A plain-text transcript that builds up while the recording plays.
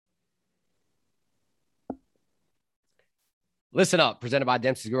Listen up, presented by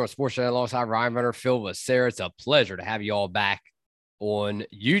Dempsey's Girl Sports Channel alongside Ryan Renner, Phillip, Vecera. It's a pleasure to have you all back on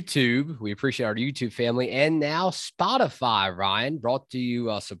YouTube. We appreciate our YouTube family and now Spotify, Ryan, brought to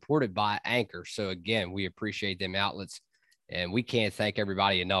you, supported by Anchor. So again, we appreciate them outlets and we can't thank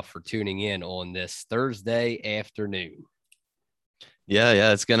everybody enough for tuning in on this Thursday afternoon.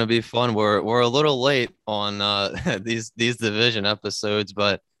 Yeah, it's gonna be fun. We're a little late on these division episodes,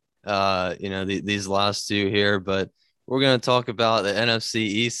 but these last two here. But we're gonna talk about the NFC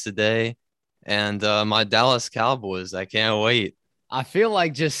East today and my Dallas Cowboys. I can't wait. I feel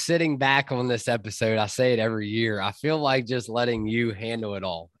like just sitting back on this episode. I say it every year. I feel like just letting you handle it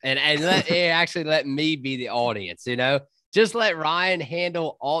all and let me be the audience, just let Ryan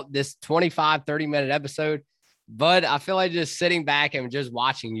handle all this 25, 30-minute episode. But I feel like just sitting back and just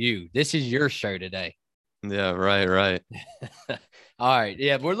watching you. This is your show today. Yeah, right. All right.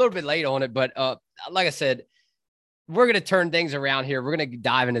 Yeah, we're a little bit late on it, but like I said, we're going to turn things around here. We're going to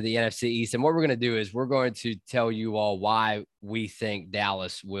dive into the NFC East. And what we're going to do is we're going to tell you all why we think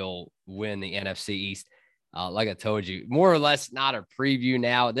Dallas will win the NFC East. Like I told you, more or less not a preview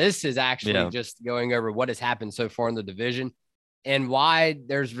now. This is actually just going over what has happened so far in the division and why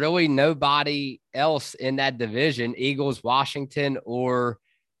there's really nobody else in that division, Eagles, Washington, or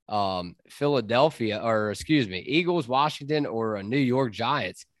Eagles, Washington, or New York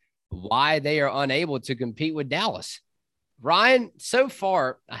Giants, why they are unable to compete with Dallas. Ryan, so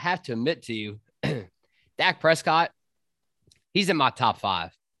far, I have to admit to you, Dak Prescott, he's in my top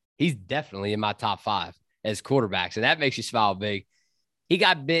five. He's definitely in my top five as quarterbacks, and that makes you smile big. He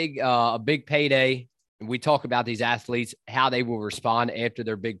got a big payday. We talk about these athletes, how they will respond after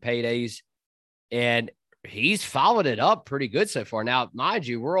their big paydays. And he's followed it up pretty good so far. Now, mind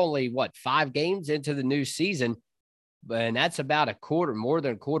you, we're only, 5 games into the new season, and that's about more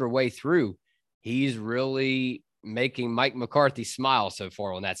than a quarter way through. He's really making Mike McCarthy smile so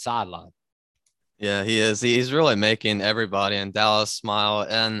far on that sideline. Yeah, he is. He's really making everybody in Dallas smile.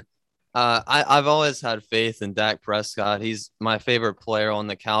 And I've always had faith in Dak Prescott. He's my favorite player on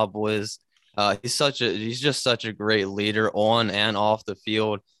the Cowboys. He's just such a great leader on and off the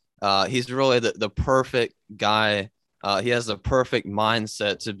field. He's really the perfect guy. He has the perfect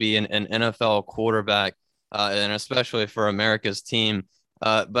mindset to be an NFL quarterback, and especially for America's team.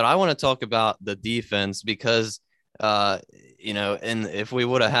 But I want to talk about the defense because, and if we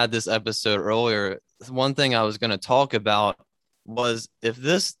would have had this episode earlier, one thing I was going to talk about was if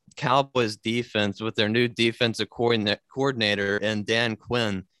this Cowboys defense with their new defensive coordinator and Dan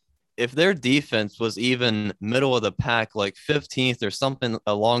Quinn, if their defense was even middle of the pack, like 15th or something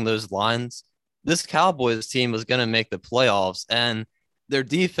along those lines, this Cowboys team was going to make the playoffs, and their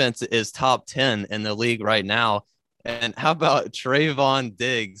defense is top 10 in the league right now. And how about Trevon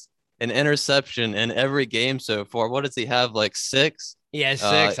Diggs, an interception in every game so far? What does he have, like 6? He has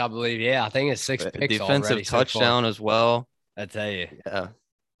 6, I believe. Yeah, I think it's 6 picks defensive touchdown as well. I tell you.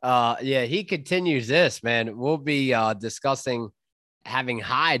 Yeah. He continues this, man. We'll be discussing having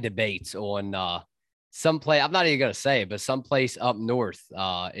high debates on some play. I'm not even going to say it, but someplace up north.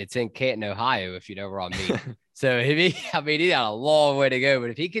 It's in Canton, Ohio, if you know where I mean. So he got a long way to go.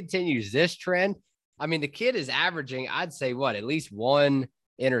 But if he continues this trend, I mean, the kid is averaging, I'd say, at least 1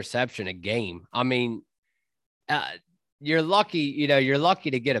 interception a game. I mean, you're lucky, you're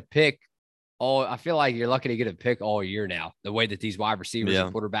lucky to get a pick. I feel like you're lucky to get a pick all year now. The way that these wide receivers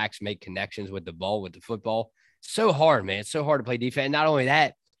and quarterbacks make connections with the ball, with the football. So hard, man. It's so hard to play defense. And not only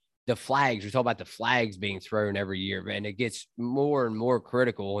that, the flags, we talk about the flags being thrown every year, man. It gets more and more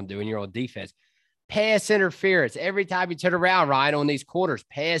critical on doing your own defense. Pass interference. Every time you turn around, Ryan, on these quarters,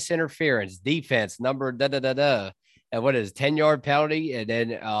 pass interference, defense, number, And what is 10-yard penalty? And then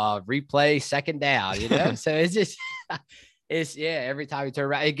replay, second down, So it's just, every time you turn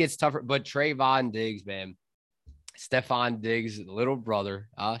around, it gets tougher. But Trevon Diggs, man. Stefon Diggs' little brother.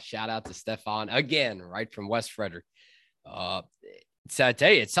 Shout out to Stefon again, right from West Frederick. So I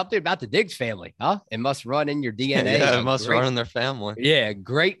tell you, it's something about the Diggs family, huh? It must run in your DNA. Yeah, it must run in their family. Yeah,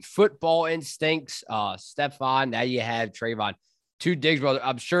 great football instincts. Stefon, now you have Trevon. 2 Diggs brothers.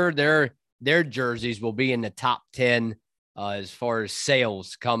 I'm sure their jerseys will be in the top 10 as far as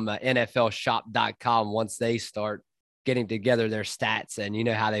sales come NFLshop.com once they start getting together their stats. And you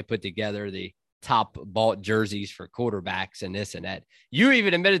know how they put together the top bought jerseys for quarterbacks and this and that. You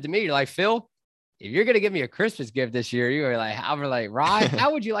even admitted to me, you're like, Phil, if you're going to give me a Christmas gift this year, you were like, Ryan,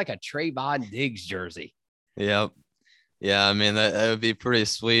 how would you like a Trevon Diggs jersey? Yep. Yeah, I mean, that would be pretty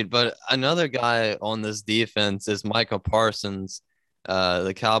sweet. But another guy on this defense is Micah Parsons.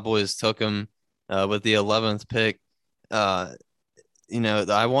 The Cowboys took him with the 11th pick.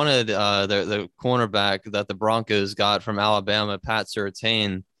 I wanted the cornerback that the Broncos got from Alabama, Pat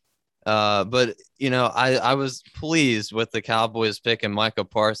Surtain. But I was pleased with the Cowboys picking Micah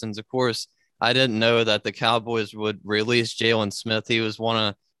Parsons. Of course, I didn't know that the Cowboys would release Jalen Smith. He was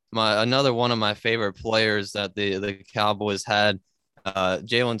another one of my favorite players that the Cowboys had.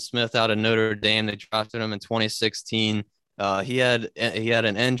 Jalen Smith out of Notre Dame. They drafted him in 2016. He had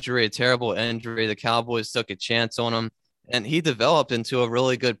an injury, a terrible injury. The Cowboys took a chance on him, and he developed into a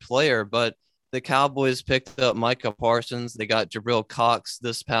really good player. But the Cowboys picked up Micah Parsons. They got Jabril Cox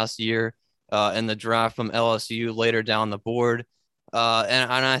this past year in the draft from LSU later down the board.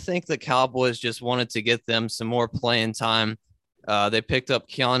 And I think the Cowboys just wanted to get them some more playing time. They picked up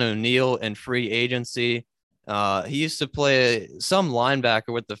Keanu Neal in free agency. He used to play some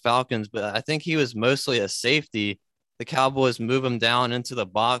linebacker with the Falcons, but I think he was mostly a safety. The Cowboys move him down into the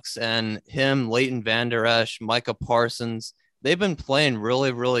box, and him, Leighton Vander Esch, Micah Parsons, they've been playing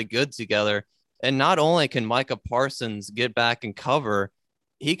really, really good together. And not only can Micah Parsons get back and cover,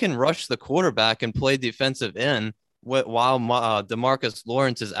 he can rush the quarterback and play defensive end while DeMarcus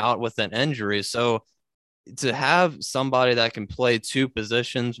Lawrence is out with an injury. So to have somebody that can play two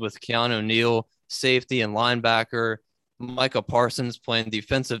positions with Keanu Neal, safety and linebacker, Micah Parsons playing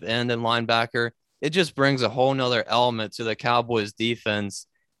defensive end and linebacker, it just brings a whole nother element to the Cowboys defense.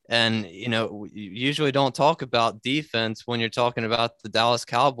 And, you usually don't talk about defense when you're talking about the Dallas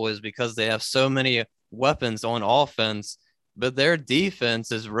Cowboys because they have so many weapons on offense, but their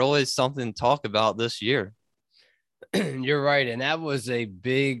defense is really something to talk about this year. You're right. And that was a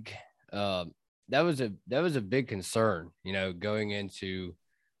big, that was a big concern, going into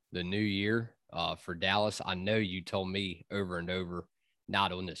the new year for Dallas. I know you told me over and over,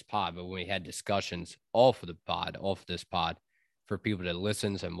 not on this pod, but when we had discussions off of this pod for people that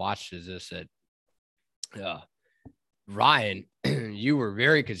listens and watches this, that Ryan, you were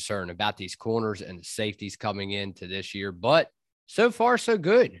very concerned about these corners and the safeties coming into this year, but so far so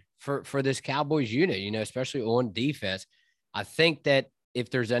good for this Cowboys unit, especially on defense. I think that if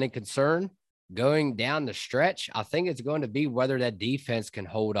there's any concern going down the stretch, I think it's going to be whether that defense can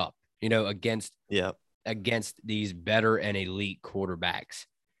hold up, against these better and elite quarterbacks.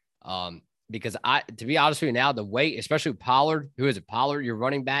 Because to be honest with you now, the weight, especially Pollard, who is a Pollard, your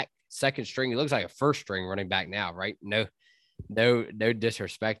running back, second string, he looks like a first string running back now, right? No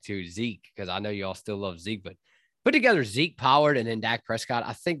disrespect to Zeke, because I know y'all still love Zeke, but put together Zeke, Pollard, and then Dak Prescott.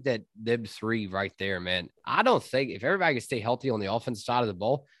 I think that them three right there, man. I don't think if everybody can stay healthy on the offensive side of the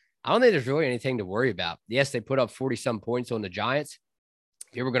ball, I don't think there's really anything to worry about. Yes, they put up 40-some points on the Giants.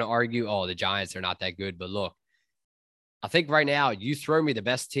 If you were going to argue, the Giants are not that good, but look, I think right now you throw me the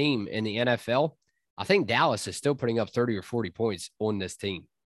best team in the NFL. I think Dallas is still putting up 30 or 40 points on this team.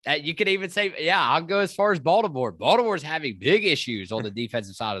 You could even say, yeah, I'll go as far as Baltimore. Baltimore's having big issues on the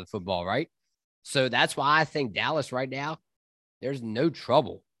defensive side of the football, right? So that's why I think Dallas right now, there's no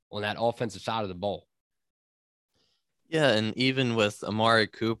trouble on that offensive side of the ball. Yeah, and even with Amari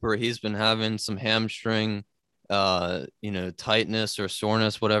Cooper, he's been having some hamstring, tightness or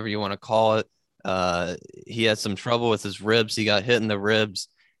soreness, whatever you want to call it. He had some trouble with his ribs. He got hit in the ribs.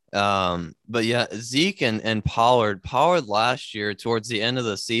 But yeah, Zeke and Pollard last year towards the end of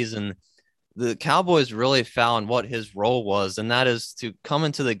the season, the Cowboys really found what his role was, and that is to come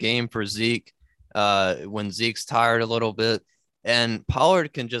into the game for Zeke when Zeke's tired a little bit, and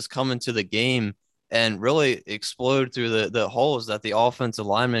Pollard can just come into the game and really explode through the holes that the offensive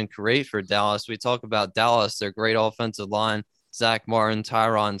linemen create for Dallas. We talk about Dallas, their great offensive line, Zach Martin,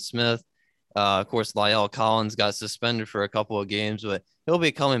 Tyron Smith. Of course, La'el Collins got suspended for a couple of games, but he'll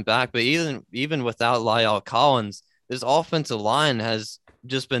be coming back. But even without La'el Collins, this offensive line has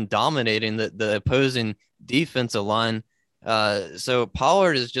just been dominating the opposing defensive line. So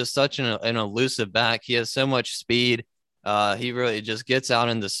Pollard is just such an elusive back. He has so much speed. He really just gets out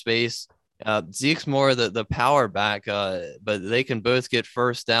into space. Zeke's more the power back, but they can both get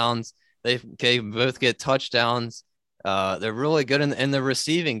first downs. They can both get touchdowns. They're really good in the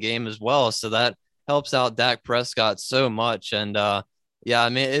receiving game as well. So that helps out Dak Prescott so much. And yeah, I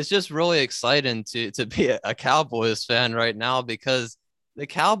mean, it's just really exciting to be a Cowboys fan right now because the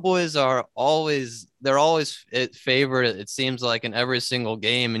Cowboys are always favored. It seems like in every single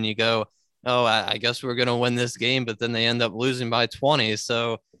game, and you go, oh, I guess we're going to win this game, but then they end up losing by 20.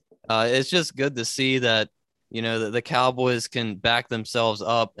 So it's just good to see that, the Cowboys can back themselves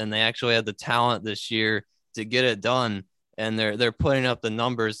up and they actually have the talent this year to get it done. And they're putting up the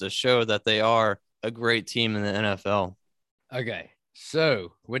numbers to show that they are a great team in the NFL. Okay.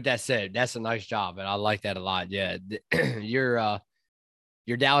 So with that said, that's a nice job. And I like that a lot. Yeah. Your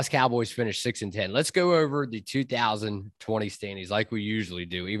Your Dallas Cowboys finished 6-10. Let's go over the 2020 standings like we usually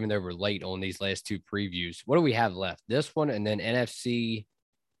do, even though we're late on these last two previews. What do we have left? This one and then NFC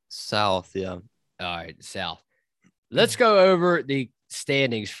South. Yeah. All right, South. Let's go over the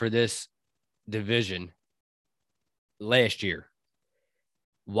standings for this division last year.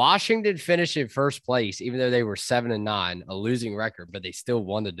 Washington finished in first place, even though they were 7-9, a losing record, but they still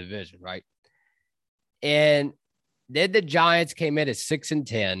won the division, right? And then the Giants came in at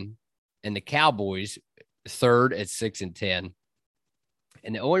 6-10, and the Cowboys third at 6-10.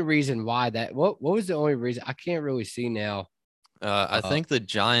 And the only reason why that what was the only reason? I can't really see now. I think the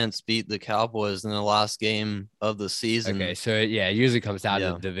Giants beat the Cowboys in the last game of the season. Okay, so yeah, it usually comes down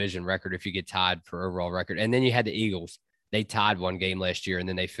to the division record if you get tied for overall record. And then you had the Eagles. They tied one game last year, and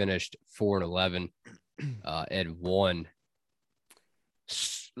then they finished 4-11 and won.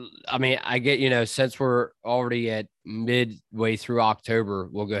 I mean, I get, since we're already at midway through October,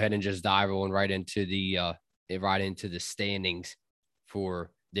 we'll go ahead and just dive on right into the standings for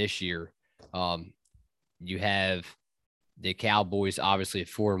this year. You have the Cowboys obviously at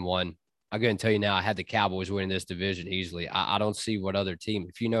 4-1. I'm going to tell you now, I had the Cowboys winning this division easily. I don't see what other team,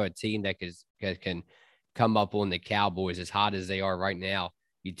 if you know a team that can come up on the Cowboys as hot as they are right now,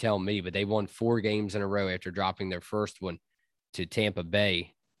 you tell me. But they won 4 games in a row after dropping their first one to Tampa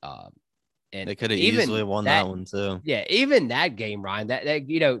Bay. And they could have easily won that one too. Yeah, even that game, Ryan,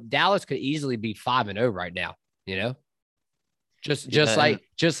 that Dallas could easily be 5-0 right now,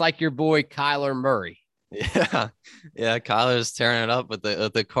 just like your boy Kyler Murray. Yeah, Kyler's tearing it up with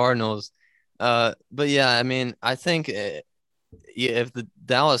the Cardinals. But yeah, I mean, I think if the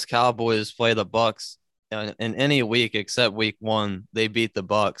Dallas Cowboys play the Bucs in any week except week 1, they beat the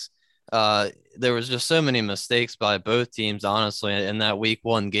Bucs. There was just so many mistakes by both teams, honestly, in that week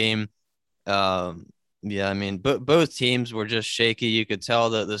 1 game. Yeah, I mean, both teams were just shaky. You could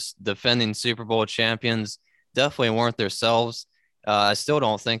tell that the defending Super Bowl champions definitely weren't themselves. I still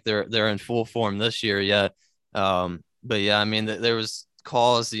don't think they're in full form this year yet. But yeah, I mean, there was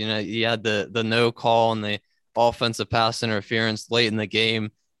calls. You had the no call and the offensive pass interference late in the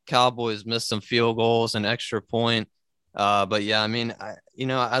game. Cowboys missed some field goals and extra point. But yeah, I mean,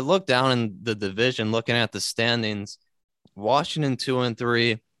 I looked down in the division, looking at the standings. Washington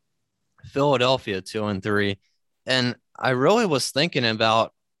 2-3, Philadelphia 2-3, and I really was thinking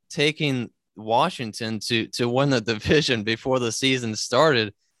about taking Washington to win the division before the season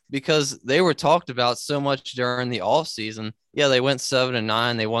started, because they were talked about so much during the offseason. Yeah, they went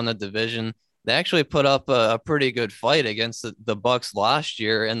 7-9, they won the division. They actually put up a pretty good fight against the Bucs last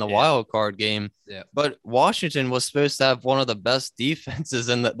year in the wild card game. Yeah. But Washington was supposed to have one of the best defenses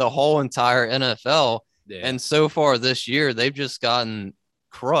in the whole entire NFL. Yeah. And so far this year, they've just gotten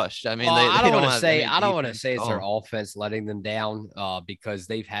crushed. I mean, I don't want to say it's their offense letting them down, because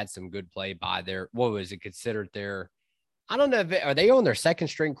they've had some good play by their, what was it considered their, I don't know, are they on their second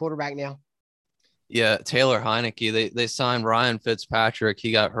string quarterback now? Yeah, Taylor Heineke. They signed Ryan Fitzpatrick.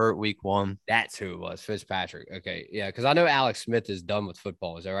 He got hurt week 1. That's who it was, Fitzpatrick. Okay, yeah, because I know Alex Smith is done with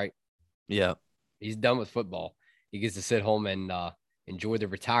football. Is that right? Yeah, he's done with football. He gets to sit home and enjoy the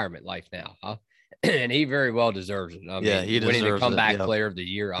retirement life now, huh? And he very well deserves it. I mean, he winning the comeback player of the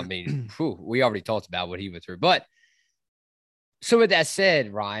year. I mean, we already talked about what he went through. But so with that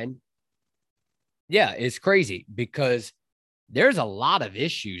said, Ryan, yeah, it's crazy because there's a lot of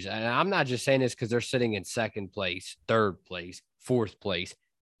issues. And I'm not just saying this because they're sitting in second place, third place, fourth place.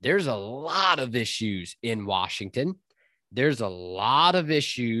 There's a lot of issues in Washington. There's a lot of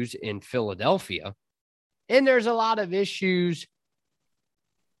issues in Philadelphia. And there's a lot of issues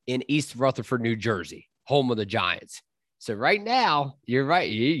in East Rutherford, New Jersey, home of the Giants. So right now, you're right.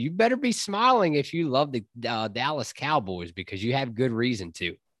 You better be smiling if you love the Dallas Cowboys, because you have good reason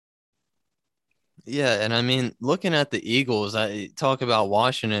to. Yeah, and I mean, looking at the Eagles, I talk about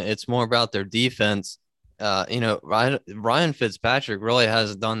Washington. It's more about their defense. Ryan Fitzpatrick really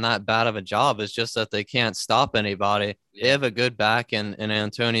hasn't done that bad of a job. It's just that they can't stop anybody. Yeah. They have a good back in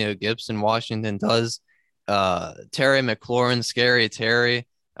Antonio Gibson. Washington does. Terry McLaurin, Scary Terry.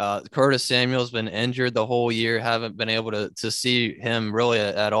 Curtis Samuel's been injured the whole year. Haven't been able to see him really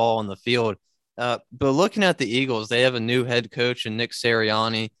at all on the field. But looking at the Eagles, they have a new head coach in Nick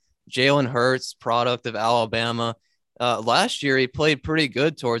Sirianni. Jalen Hurts, product of Alabama. Last year, he played pretty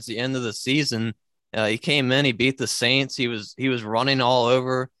good towards the end of the season. He came in, he beat the Saints. He was running all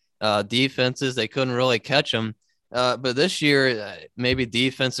over defenses. They couldn't really catch him. But this year, maybe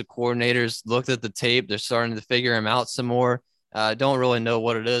defensive coordinators looked at the tape. They're starting to figure him out some more. Don't really know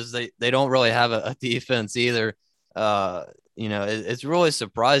what it is. They don't really have a defense either. It's really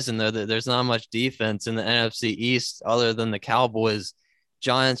surprising, though, that there's not much defense in the NFC East other than the Cowboys.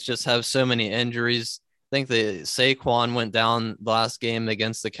 Giants just have so many injuries. I think the Saquon went down last game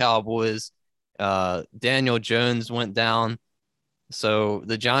against the Cowboys. Daniel Jones went down. So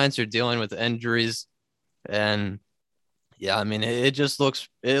the Giants are dealing with injuries, and yeah, I mean it just looks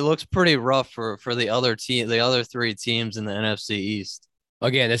pretty rough for the other three teams in the NFC East.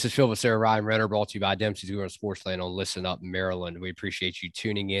 Again, this is Phillip, Vecera, Ryan, Renner, brought to you by Dempsey's Go to Sportsland on Listen Up Maryland. We appreciate you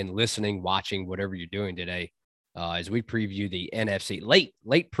tuning in, listening, watching, whatever you're doing today, as we preview the NFC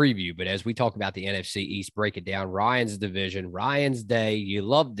late preview. But as we talk about the NFC East, break it down. Ryan's division, Ryan's day. You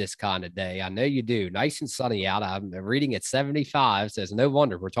love this kind of day, I know you do. Nice and sunny out. I'm reading at 75. Says no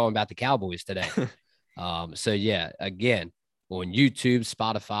wonder we're talking about the Cowboys today. So yeah, again, on YouTube,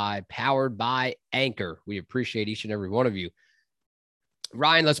 Spotify, powered by Anchor. We appreciate each and every one of you.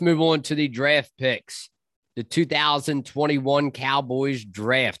 Ryan, let's move on to the draft picks. The 2021 Cowboys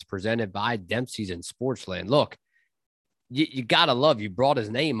draft presented by Dempsey's and Sportsland. Look, you got to love, you brought his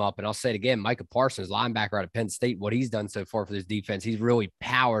name up, and I'll say it again, Micah Parsons, linebacker out of Penn State, what he's done so far for this defense, he's really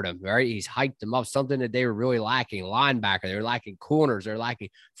powered them, right? He's hyped them up, something that they were really lacking, linebacker. They were lacking corners. They're lacking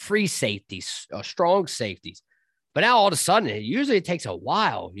free safeties, strong safeties. But now all of a sudden, it takes a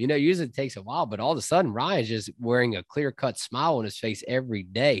while, but all of a sudden, Ryan's just wearing a clear-cut smile on his face every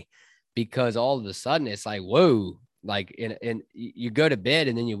day because all of a sudden it's like, whoa, like, and you go to bed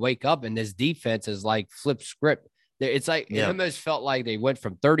and then you wake up and this defense is like flip script. It's like, It almost felt like they went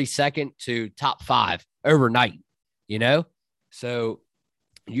from 32nd to top 5 overnight, So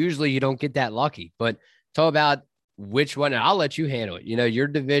usually you don't get that lucky, but talk about which one, and I'll let you handle it. Your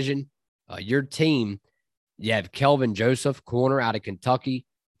division, your team. You have Kelvin Joseph, corner out of Kentucky.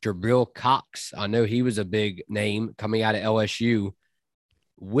 Jabril Cox. I know he was a big name coming out of LSU.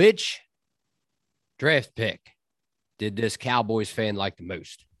 Which draft pick did this Cowboys fan like the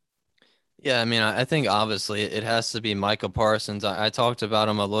most? Yeah, I mean, I think obviously it has to be Micah Parsons. I talked about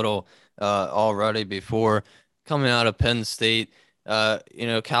him a little already before coming out of Penn State.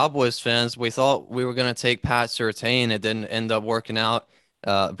 Cowboys fans, we thought we were going to take Pat Surtain. It didn't end up working out.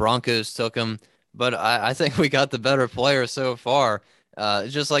 Broncos took him. But I think we got the better player so far.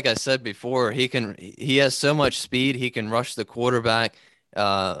 Just like I said before, he has so much speed. He can rush the quarterback.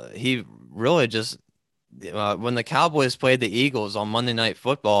 He really just when the Cowboys played the Eagles on Monday Night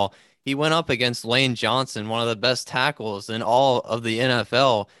Football, he went up against Lane Johnson, one of the best tackles in all of the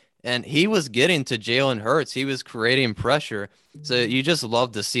NFL, and he was getting to Jalen Hurts. He was creating pressure. So you just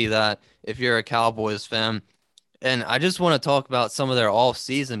love to see that if you're a Cowboys fan. And I just want to talk about some of their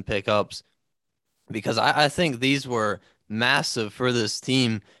off-season pickups, because I think these were massive for this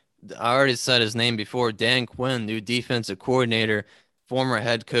team. I already said his name before, Dan Quinn, new defensive coordinator, former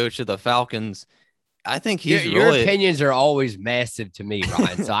head coach of the Falcons. I think he's your opinions are always massive to me,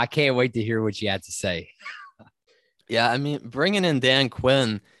 Ryan. So I can't wait to hear what you have to say. Yeah, I mean, bringing in Dan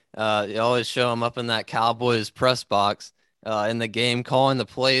Quinn, you always show him up in that Cowboys press box in the game, calling the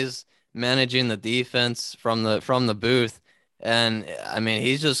plays, managing the defense from the booth. And I mean,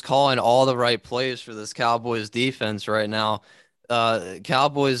 he's just calling all the right plays for this Cowboys defense right now.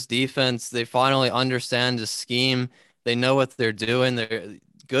 Cowboys defense, they finally understand the scheme. They know what they're doing. They're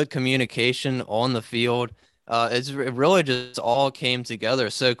good communication on the field. It really just all came together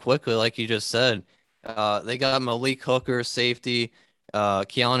so quickly, like you just said. They got Malik Hooker, safety.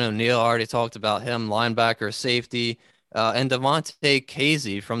 Keanu Neal, already talked about him, linebacker, safety. And Devontae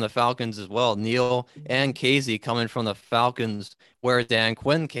Casey from the Falcons as well. Neal and Casey coming from the Falcons, where Dan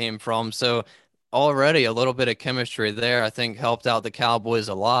Quinn came from. So already a little bit of chemistry there, I think, helped out the Cowboys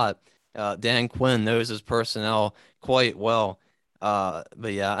a lot. Dan Quinn knows his personnel quite well.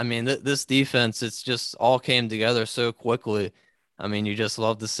 But yeah, I mean, this defense, it's just all came together so quickly. I mean, you just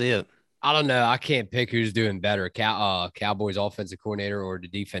love to see it. I don't know. I can't pick who's doing better, Cowboys offensive coordinator or the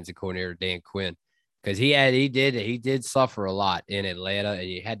defensive coordinator, Dan Quinn, because he did suffer a lot in Atlanta, and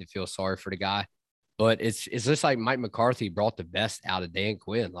you had to feel sorry for the guy. But it's just like Mike McCarthy brought the best out of Dan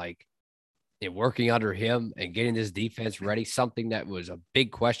Quinn, like in working under him and getting this defense ready, something that was a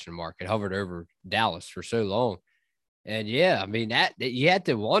big question mark. It hovered over Dallas for so long. And yeah, I mean, that you had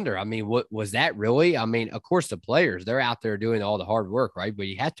to wonder. I mean, what was that really? I mean, of course, the players, they're out there doing all the hard work, right? But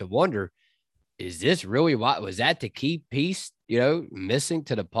you had to wonder, is this really what was that the key piece, missing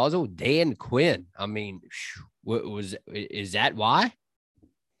to the puzzle? Dan Quinn. I mean, is that why?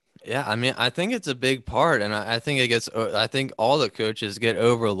 Yeah, I mean, I think it's a big part, and I think I think all the coaches get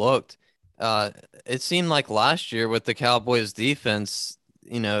overlooked. Uh, it seemed like last year with the Cowboys defense,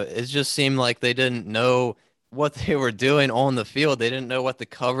 it just seemed like they didn't know what they were doing on the field. They didn't know what the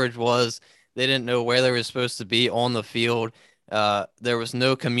coverage was. They didn't know where they were supposed to be on the field. There was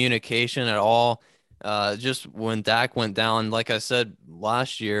no communication at all. Just when Dak went down, like I said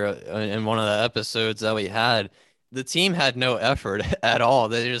last year in one of the episodes that we had, the team had no effort at all.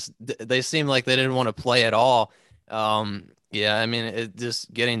 They seemed like they didn't want to play at all. Yeah, I mean, it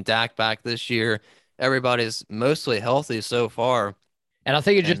just getting Dak back this year. Everybody's mostly healthy so far, And I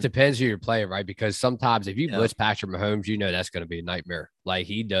think it just and depends who you're playing, right? Because sometimes if you yeah, blitz Patrick Mahomes, you know that's going to be a nightmare. Like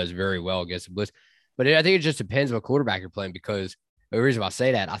he does very well against the blitz. But I think it just depends what quarterback you're playing because the reason why I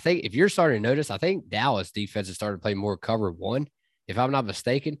say that, I think if you're starting to notice, I think Dallas defense has started to play more cover one, if I'm not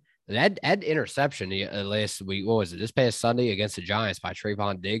mistaken. That interception last week, what was it? This past Sunday against the Giants by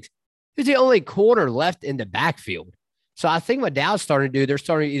Trevon Diggs, who's the only corner left in the backfield. So I think what Dow's starting to do, they're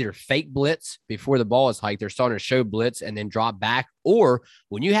starting to either fake blitz before the ball is hiked. They're starting to show blitz and then drop back. Or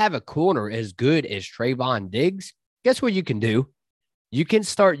when you have a corner as good as Trevon Diggs, guess what you can do? You can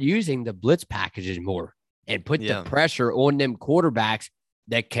start using the blitz packages more and put the yeah, pressure on them quarterbacks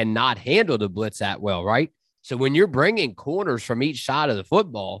that cannot handle the blitz that well, right? So when you're bringing corners from each side of the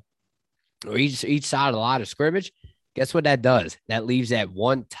football or each side of the line of scrimmage, guess what that does? That leaves that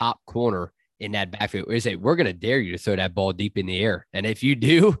one top corner in that backfield. We say, we're going to dare you to throw that ball deep in the air. And if you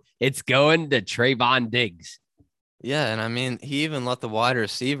do, it's going to Trevon Diggs. yeah. And I mean, he even let the wide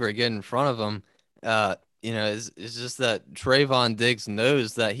receiver get in front of him. It's just that Trayvon Diggs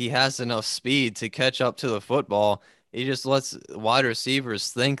knows that he has enough speed to catch up to the football. He just lets wide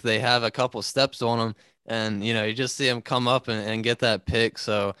receivers think they have a couple steps on him, and you just see him come up and get that pick.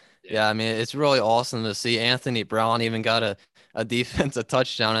 So Yeah. yeah, I mean, it's really awesome to see. Anthony Brown even got a defensive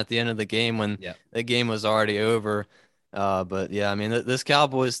touchdown at the end of the game when Yeah. the game was already over. But yeah, I mean, this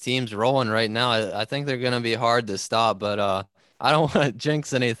Cowboys team's rolling right now. I think they're gonna be hard to stop, but I don't want to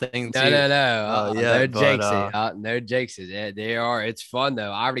jinx anything No, too no, no. No yet. But Jakes. No Jakes. They are. It's fun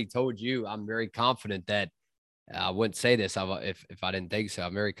though. I already told you. I'm very confident that I wouldn't say this if I didn't think so.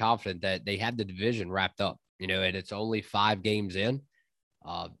 I'm very confident that they have the division wrapped up. And it's only 5 games in.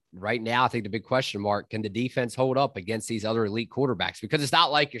 Right now, I think the big question mark, can the defense hold up against these other elite quarterbacks? Because it's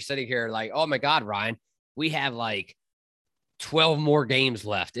not like you're sitting here like, oh my God, Ryan, we have like 12 more games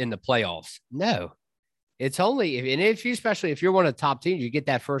left in the playoffs. No, it's only, and if you, especially if you're one of the top teams, you get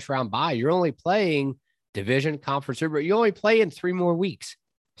that first round bye, you're only playing division conference, you only play in 3 more weeks,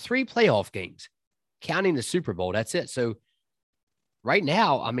 3 playoff games, counting the Super Bowl. That's it. So right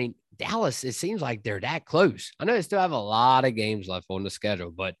now, I mean, Dallas, it seems like they're that close. I know they still have a lot of games left on the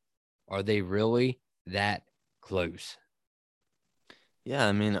schedule, but are they really that close? yeah,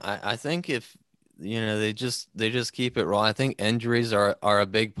 I mean, I think if they just keep it raw. I think injuries are a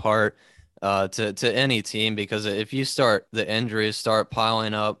big part to any team because if the injuries start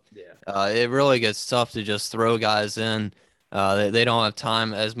piling up, Yeah. it really gets tough to just throw guys in. They don't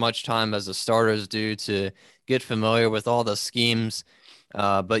have as much time as the starters do to get familiar with all the schemes.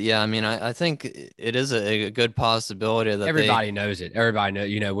 But yeah, I mean, I think it is a good possibility that they, Everybody knows it. Everybody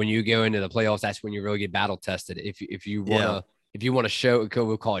knows, when you go into the playoffs, that's when you really get battle tested. If you yeah. wanna if you want to show,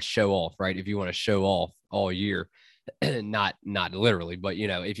 we'll call it show off, right? If you want to show off all year, not literally, but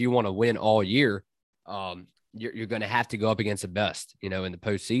if you want to win all year, you're going to have to go up against the best, in the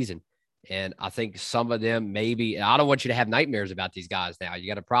postseason. And I think some of them maybe. I don't want you to have nightmares about these guys now. You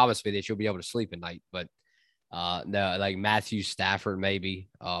got to promise me that you'll be able to sleep at night. But no, like Matthew Stafford, maybe.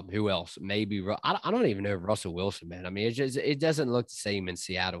 Who else? Maybe I don't even know if Russell Wilson, man. I mean, it doesn't look the same in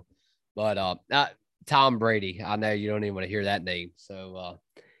Seattle. But Tom Brady, I know you don't even want to hear that name. So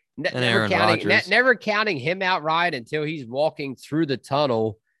And Aaron Rodgers. never counting him out right until he's walking through the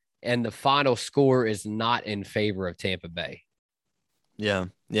tunnel, and the final score is not in favor of Tampa Bay. Yeah,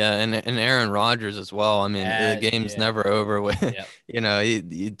 yeah, and Aaron Rodgers as well. I mean, the game's Yeah, never over with. yeah.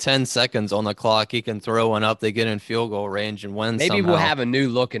 He 10 seconds on the clock. He can throw one up. They get in field goal range and win Maybe we'll somehow. have a new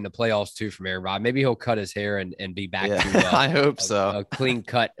look in the playoffs too from Aaron Rodgers. Maybe he'll cut his hair and be back Yeah, to I hope so. a clean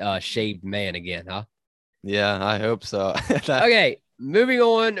cut, shaved man again, huh? Yeah, I hope so. Okay, moving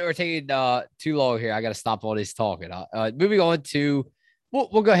on. We're taking too long here. I got to stop all this talking. Moving on to,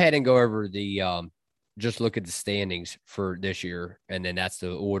 we'll go ahead and go over the just look at the standings for this year, and then that's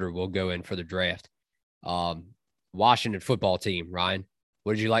the order we'll go in for the draft. Um, Washington football team, Ryan.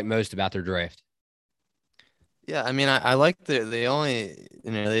 What did you like most about their draft? Yeah, I mean, I like they only,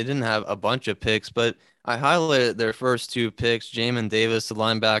 they didn't have a bunch of picks, but I highlighted their first 2 picks, Jamin Davis, the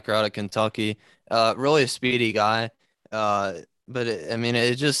linebacker out of Kentucky, really a speedy guy. But I mean,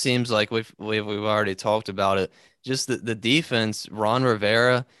 it just seems like we've already talked about it. Just the defense, Ron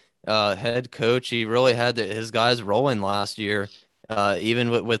Rivera, head coach, he really had his guys rolling last year,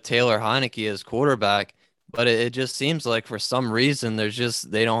 even with Taylor Heineke as quarterback. But it just seems like for some reason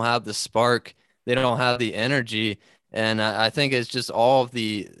they don't have the spark, they don't have the energy, and I think it's just all of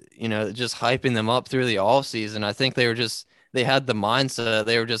the just hyping them up through the offseason. I think they had the mindset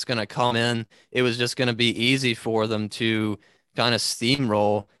they were just going to come in. It was just going to be easy for them to kind of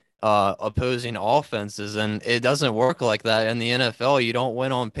steamroll opposing offenses. And it doesn't work like that in the NFL. You don't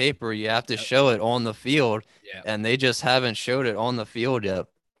win on paper. You have to show it on the field. Yeah. And they just haven't showed it on the field yet.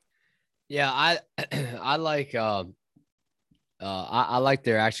 Yeah, I I like I like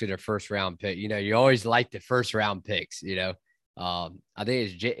their first round pick. You always like the first round picks. I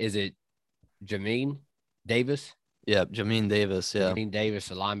think is it Jamin Davis? Yeah, Jamin Davis. Yeah. Jamin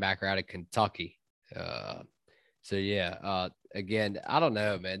Davis, a linebacker out of Kentucky. So yeah, again, I don't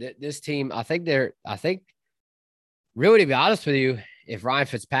know, man. This team, I think really, to be honest with you, if Ryan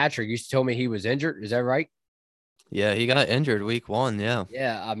Fitzpatrick used to tell me he was injured, is that right? Yeah, he got injured week 1. Yeah.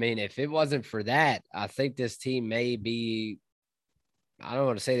 Yeah, I mean, if it wasn't for that, I think this team may be. I don't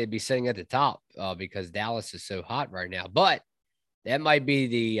want to say they'd be sitting at the top because Dallas is so hot right now, but that might be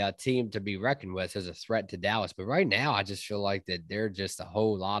the team to be reckoned with as a threat to Dallas. But right now, I just feel like that they're just a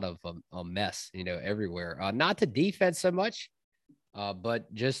whole lot of a mess, everywhere. Not the defense so much,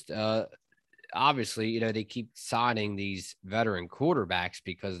 but just obviously, they keep signing these veteran quarterbacks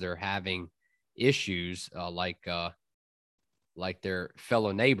because they're having issues like their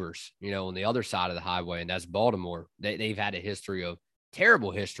fellow neighbors, on the other side of the highway, and that's Baltimore. They've had a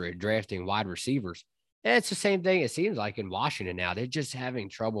terrible history of drafting wide receivers. And it's the same thing, it seems like, in Washington now. They're just having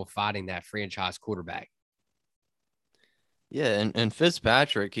trouble finding that franchise quarterback. Yeah, and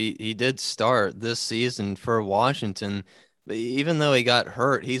Fitzpatrick, he did start this season for Washington, but even though he got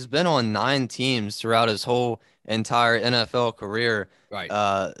hurt, he's been on 9 teams throughout his whole entire NFL career. Right.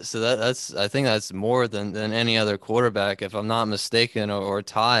 So I think that's more than any other quarterback, if I'm not mistaken, or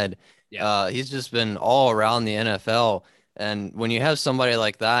tied. Yeah. He's just been all around the NFL, and when you have somebody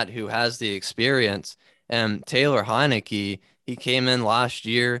like that who has the experience, and Taylor Heineke, he came in last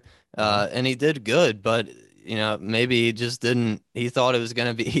year, and he did good, but maybe he just didn't, he thought it was going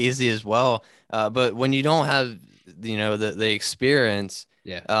to be easy as well. But when you don't have, the experience,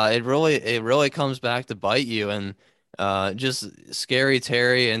 Yeah. it really comes back to bite you. And just Scary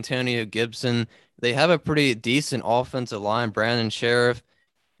Terry, Antonio Gibson, they have a pretty decent offensive line. Brandon Sheriff,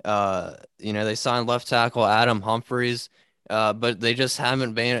 they signed left tackle Adam Humphries, but they just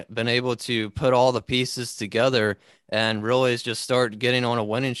haven't been able to put all the pieces together and really just start getting on a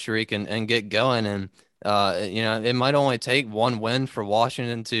winning streak and get going. And it might only take one win for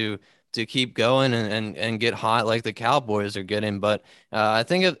Washington to keep going and get hot like the Cowboys are getting. But I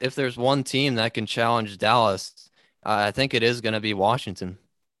think if there's one team that can challenge Dallas, I think it is going to be Washington.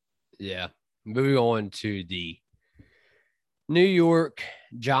 Yeah. Moving on to the New York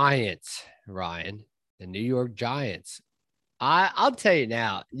Giants, Ryan. The New York Giants. I'll tell you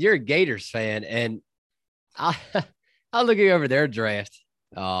now, you're a Gators fan, and I I'm looking over their draft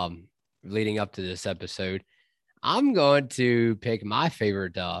leading up to this episode. I'm going to pick my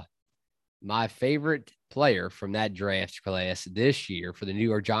favorite player from that draft class this year for the New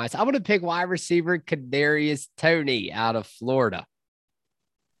York Giants. I'm going to pick wide receiver Kadarius Toney out of Florida.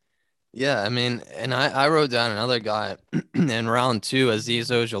 Yeah, I mean, and I wrote down another guy in round 2, Azeez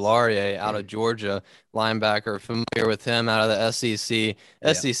Ojulari out of Georgia, linebacker, familiar with him out of the SEC.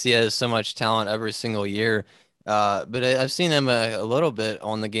 Yeah. SEC has so much talent every single year. But I've seen him a little bit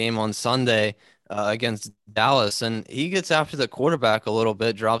on the game on Sunday against Dallas, and he gets after the quarterback a little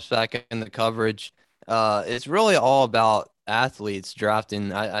bit, drops back in the coverage. It's really all about athletes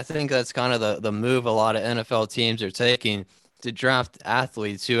drafting. I think that's kind of the move a lot of NFL teams are taking, to draft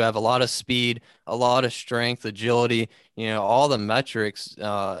athletes who have a lot of speed, a lot of strength, agility, all the metrics.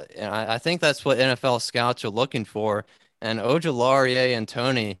 And I think that's what NFL scouts are looking for. And Ojulari and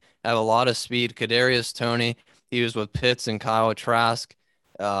Toney have a lot of speed. Kadarius Toney, he was with Pitts and Kyle Trask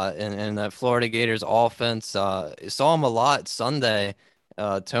in that Florida Gators offense. Saw him a lot Sunday.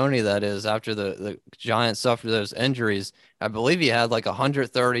 Toney, that is, after the Giants suffered those injuries. I believe he had like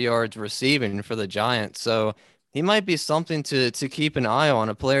 130 yards receiving for the Giants. So he might be something to keep an eye on,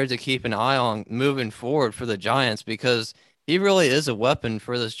 a player to keep an eye on moving forward for the Giants, because he really is a weapon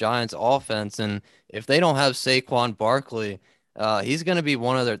for this Giants offense. And if they don't have Saquon Barkley, he's going to be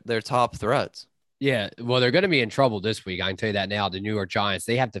one of their top threats. Yeah, well, they're going to be in trouble this week. I can tell you that now. The New York Giants,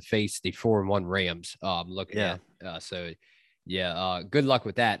 they have to face the 4-1 Rams. Looking Yeah. at so, yeah. Good luck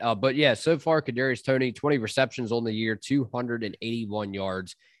with that. But yeah, so far, Kadarius Toney, 20 receptions on the year, 281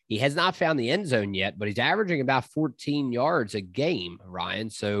 yards. He has not found the end zone yet, but he's averaging about 14 yards a game, Ryan.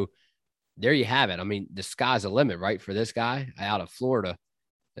 So there you have it. I mean, the sky's the limit, right, for this guy out of Florida.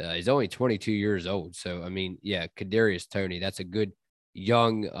 He's only 22 years old. So, I mean, yeah, Kadarius Toney, that's a good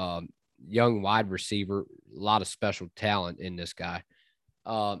young wide receiver. A lot of special talent in this guy.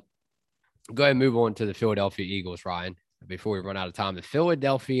 go ahead and move on to the Philadelphia Eagles, Ryan, before we run out of time. The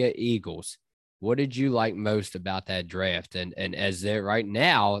Philadelphia Eagles, what did you like most about that draft? And as they're right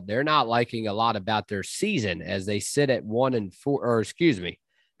now, they're not liking a lot about their season as they sit at 1-4, or excuse me,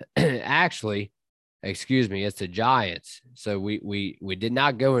 actually, excuse me, it's the Giants. So we did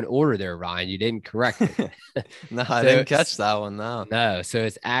not go in order there, Ryan. You didn't correct me. No, I So didn't catch that one. No. no, so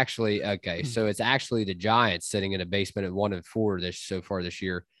it's actually okay. So it's actually the Giants sitting in a basement at 1-4 this so far this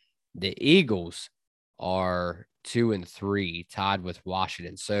year. The Eagles are 2-3, tied with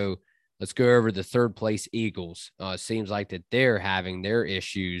Washington. So let's go over the third place Eagles. Seems like that they're having their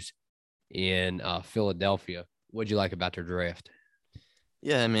issues in Philadelphia. What'd you like about their draft?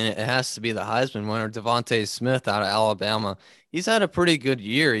 Yeah, I mean, it has to be the Heisman winner, Devontae Smith out of Alabama. He's had a pretty good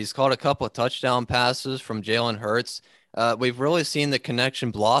year. He's caught a couple of touchdown passes from Jalen Hurts. We've really seen the connection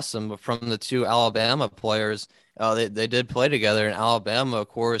blossom from the two Alabama players. They did play together in Alabama, of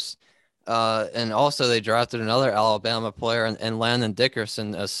course. And also they drafted another Alabama player and Landon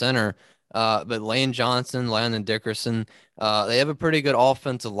Dickerson, a center. But Lane Johnson, Landon Dickerson, they have a pretty good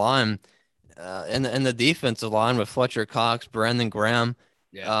offensive line. And the defensive line with Fletcher Cox, Brandon Graham.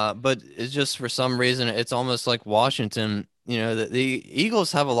 Yeah. But it's just for some reason it's almost like Washington. You know, the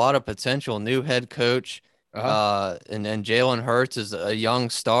Eagles have a lot of potential. New head coach, Uh-huh. and Jalen Hurts is a young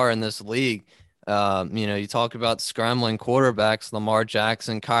star in this league. You know, you talk about scrambling quarterbacks, Lamar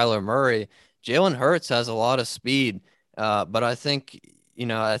Jackson, Kyler Murray. Jalen Hurts has a lot of speed, but I think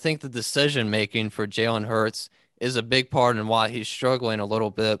the decision making for Jalen Hurts is a big part in why he's struggling a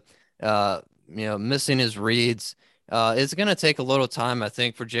little bit. Missing his reads. It's going to take a little time, I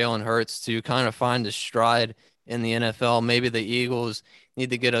think, for Jalen Hurts to kind of find his stride in the NFL. Maybe the Eagles need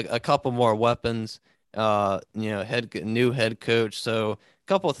to get a couple more weapons. New head coach. So a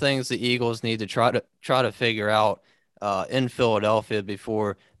couple of things the Eagles need to try to figure out in Philadelphia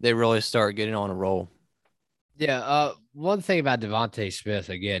before they really start getting on a roll. Yeah, one thing about Devontae Smith,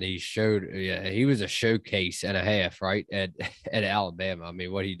 again, he was a showcase and a half, right? At at Alabama. I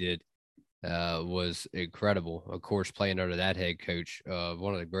mean, what he did was incredible. Of course, playing under that head coach,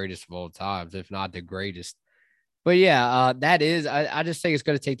 one of the greatest of all times, if not the greatest. But yeah, I just think it's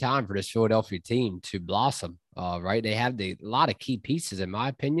going to take time for this Philadelphia team to blossom. Right? They have a lot of key pieces, in my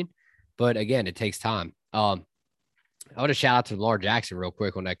opinion, but again, it takes time. I want to shout out to Lamar Jackson real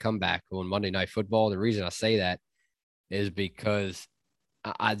quick on that comeback on Monday Night Football. The reason I say that is because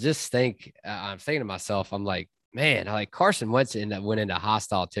I just think I'm thinking to myself, I'm like, man, I like Carson Wentz went into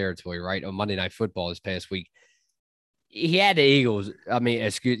hostile territory, right, on Monday Night Football this past week. He had the Eagles. I mean,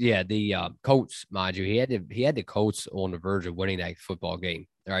 the Colts, mind you. He had the Colts on the verge of winning that football game.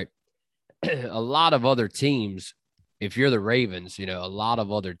 Right. A lot of other teams, if you're the Ravens, a lot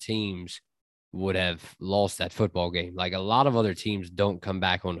of other teams would have lost that football game. Like a lot of other teams don't come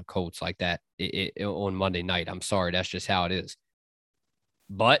back on the Colts like that on Monday night. I'm sorry, that's just how it is.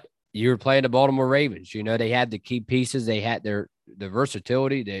 But you were playing the Baltimore Ravens. They had the key pieces. They had the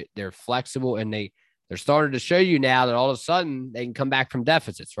versatility. They're flexible, and they're starting to show you now that all of a sudden they can come back from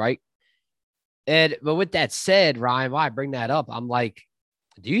deficits, right? But with that said, Ryan, why I bring that up? I'm like,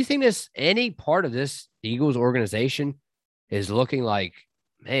 do you think any part of this Eagles organization is looking like,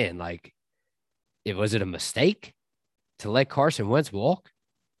 man, like, was it a mistake to let Carson Wentz walk?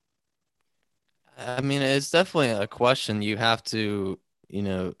 I mean, it's definitely a question you have to,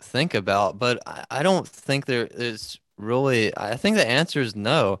 think about, but I don't think there is really, I think the answer is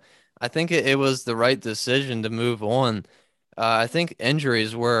no. I think it was the right decision to move on. I think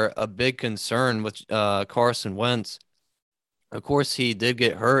injuries were a big concern with Carson Wentz. Of course, he did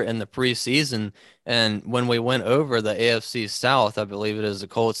get hurt in the preseason, and when we went over the AFC South, I believe it is the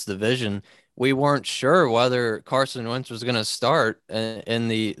Colts division, we weren't sure whether Carson Wentz was going to start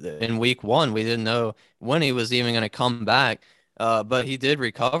in week one. We didn't know when he was even going to come back, but he did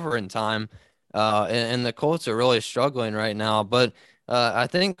recover in time. And the Colts are really struggling right now. But I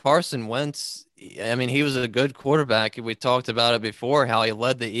think Carson Wentz, I mean, he was a good quarterback. We talked about it before, how he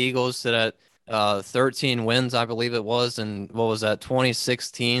led the Eagles to that 13 wins, I believe it was, and what was that,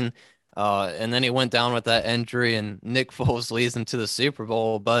 2016? And then he went down with that injury, and Nick Foles leads him to the Super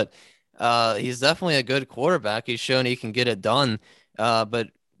Bowl. But he's definitely a good quarterback. He's shown he can get it done. But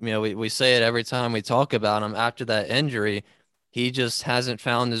we say it every time we talk about him. After that injury, he just hasn't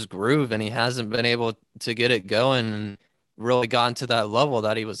found his groove, and he hasn't been able to get it going and really gotten to that level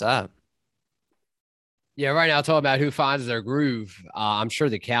that he was at. Yeah, right now talking about who finds their groove. I'm sure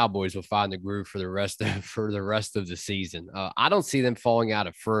the Cowboys will find the groove for the rest of the season. I don't see them falling out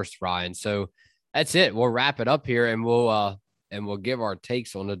at first, Ryan. So that's it. We'll wrap it up here, and we'll give our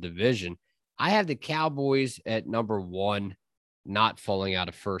takes on the division. I have the Cowboys at number one. not falling out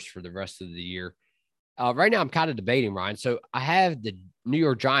of first for the rest of the year. Right now, I'm kind of debating, Ryan. So I have the New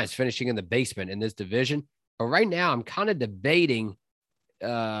York Giants finishing in the basement in this division. But right now, I'm kind of debating,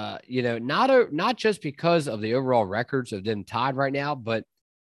 not just because of the overall records of them tied right now, but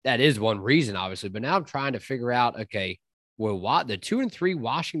that is one reason, obviously. But now I'm trying to figure out, okay, well, what the 2-3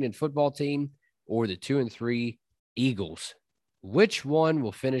 Washington football team or the 2-3 Eagles, which one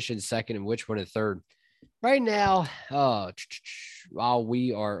will finish in second and which one in third? Right now, while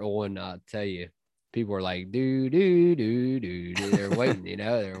we are on, tell you, people are like, do. They're waiting,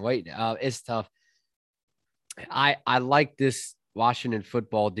 they're waiting. It's tough. I like this Washington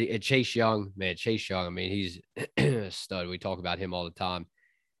football. Chase Young, man, Chase Young. I mean, he's a stud. We talk about him all the time.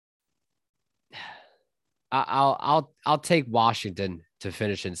 I'll take Washington to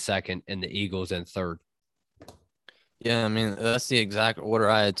finish in second and the Eagles in third. Yeah, I mean, that's the exact order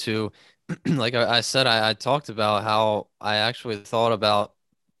I had too. Like I said, I talked about how I actually thought about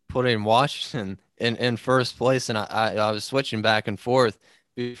putting Washington in first place, and I was switching back and forth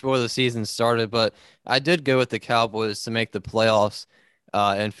before the season started, but I did go with the Cowboys to make the playoffs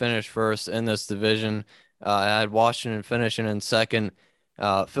and finish first in this division. I had Washington finishing in second,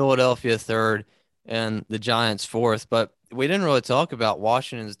 Philadelphia third, and the Giants fourth. But we didn't really talk about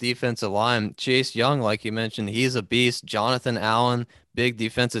Washington's defensive line. Chase Young, like you mentioned, he's a beast. Jonathan Allen, big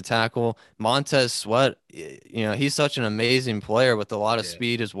defensive tackle. Montez Sweat, he's such an amazing player with a lot of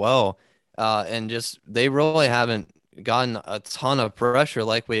speed as well. And just they really haven't gotten a ton of pressure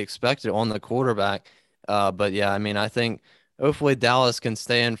like we expected on the quarterback. But yeah, I mean, I think hopefully Dallas can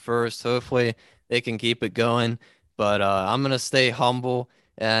stay in first. Hopefully they can keep it going. But I'm gonna stay humble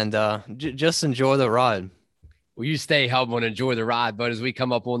and just enjoy the ride. Well, you stay humble and enjoy the ride. But as we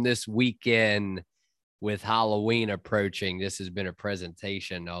come up on this weekend with Halloween approaching, this has been a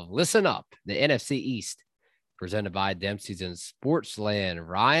presentation of Listen Up, the NFC East, presented by Dempsey's and Sportsland.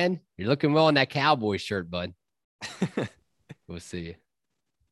 Ryan, you're looking well in that Cowboy shirt, bud. We'll see you.